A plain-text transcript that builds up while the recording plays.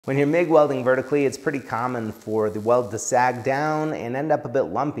When you're MIG welding vertically, it's pretty common for the weld to sag down and end up a bit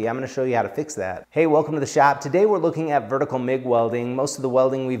lumpy. I'm going to show you how to fix that. Hey, welcome to the shop. Today we're looking at vertical MIG welding. Most of the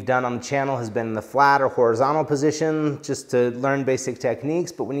welding we've done on the channel has been in the flat or horizontal position just to learn basic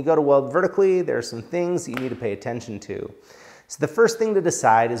techniques, but when you go to weld vertically, there are some things that you need to pay attention to. So the first thing to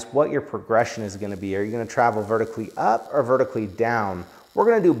decide is what your progression is going to be. Are you going to travel vertically up or vertically down? We're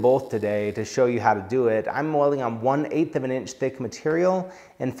going to do both today to show you how to do it. I'm welding on 1/8 of an inch thick material,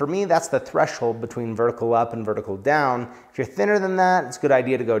 and for me that's the threshold between vertical up and vertical down. If you're thinner than that, it's a good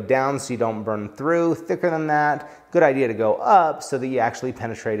idea to go down so you don't burn through. Thicker than that, good idea to go up so that you actually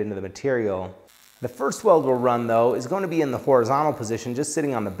penetrate into the material. The first weld we'll run though is going to be in the horizontal position, just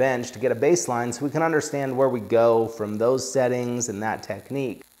sitting on the bench to get a baseline so we can understand where we go from those settings and that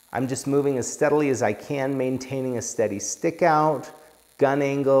technique. I'm just moving as steadily as I can, maintaining a steady stick out, gun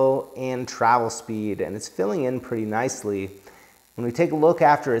angle, and travel speed, and it's filling in pretty nicely. When we take a look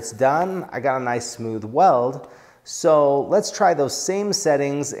after it's done, I got a nice smooth weld. So let's try those same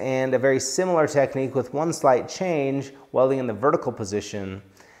settings and a very similar technique with one slight change, welding in the vertical position.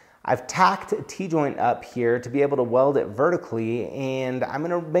 I've tacked a T-joint up here to be able to weld it vertically, and I'm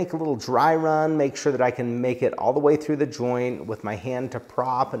going to make a little dry run, make sure that I can make it all the way through the joint with my hand to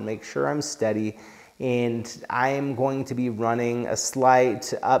prop and make sure I'm steady. And I am going to be running a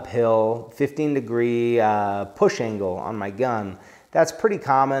slight uphill 15-degree push angle on my gun. That's pretty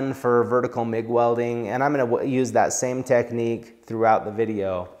common for vertical MIG welding, and I'm going to use that same technique throughout the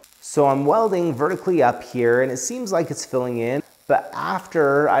video. So I'm welding vertically up here, and it seems like it's filling in, but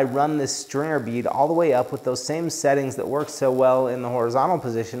after I run this stringer bead all the way up with those same settings that work so well in the horizontal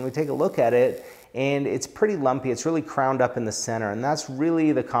position, we take a look at it, and it's pretty lumpy. It's really crowned up in the center, and that's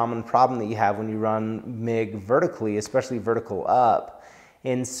really the common problem that you have when you run MIG vertically, especially vertical up.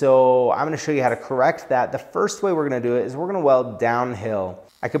 And so I'm going to show you how to correct that. The first way we're going to do it is we're going to weld downhill.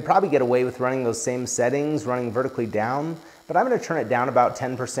 I could probably get away with running those same settings, running vertically down, but I'm going to turn it down about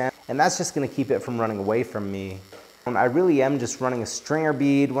 10%, and that's just going to keep it from running away from me. I really am just running a stringer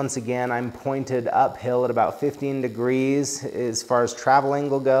bead. Once again, I'm pointed uphill at about 15 degrees as far as travel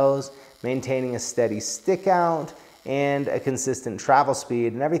angle goes, maintaining a steady stick out and a consistent travel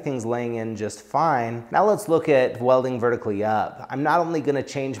speed, and everything's laying in just fine. Now let's look at welding vertically up. I'm not only going to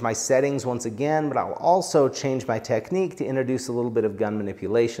change my settings once again, but I'll also change my technique to introduce a little bit of gun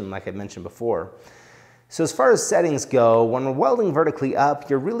manipulation like I mentioned before. So as far as settings go, when we're welding vertically up,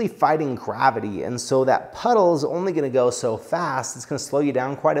 you're really fighting gravity, and so that puddle is only going to go so fast, it's going to slow you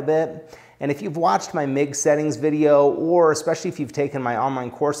down quite a bit. And if you've watched my MIG settings video, or especially if you've taken my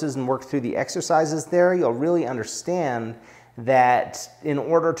online courses and worked through the exercises there, you'll really understand that in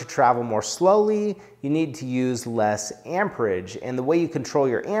order to travel more slowly, you need to use less amperage. And the way you control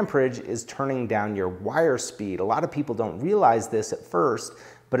your amperage is turning down your wire speed. A lot of people don't realize this at first,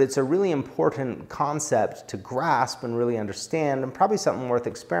 but it's a really important concept to grasp and really understand, and probably something worth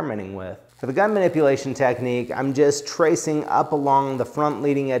experimenting with. For the gun manipulation technique, I'm just tracing up along the front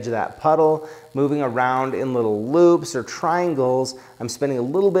leading edge of that puddle, moving around in little loops or triangles. I'm spending a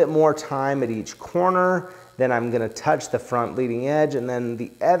little bit more time at each corner, then I'm going to touch the front leading edge, and then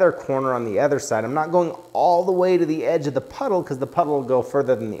the other corner on the other side. I'm not going all the way to the edge of the puddle because the puddle will go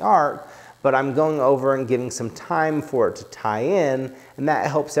further than the arc, but I'm going over and giving some time for it to tie in, and that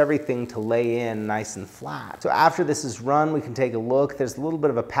helps everything to lay in nice and flat. So after this is run, we can take a look. There's a little bit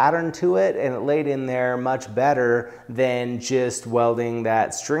of a pattern to it, and it laid in there much better than just welding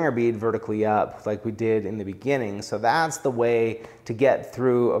that stringer bead vertically up like we did in the beginning. So that's the way to get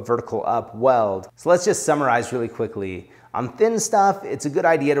through a vertical up weld. So let's just summarize really quickly. On thin stuff, it's a good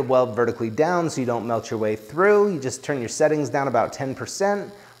idea to weld vertically down so you don't melt your way through. You just turn your settings down about 10%.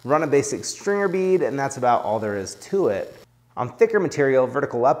 Run a basic stringer bead, and that's about all there is to it. On thicker material,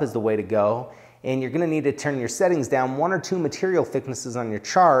 vertical up is the way to go, and you're going to need to turn your settings down 1 or 2 material thicknesses on your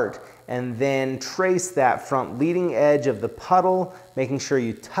chart, and then trace that front leading edge of the puddle, making sure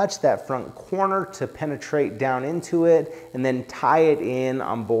you touch that front corner to penetrate down into it, and then tie it in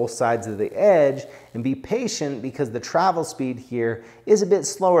on both sides of the edge, and be patient because the travel speed here is a bit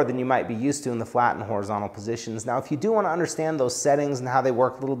slower than you might be used to in the flat and horizontal positions. Now, if you do want to understand those settings and how they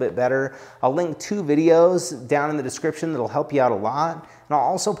work a little bit better, I'll link 2 videos down in the description that'll help you out a lot. And I'll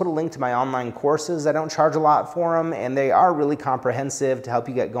also put a link to my online courses. I don't charge a lot for them, and they are really comprehensive to help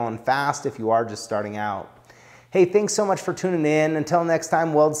you get going fast if you are just starting out. Hey, thanks so much for tuning in. Until next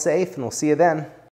time, weld safe, and we'll see you then.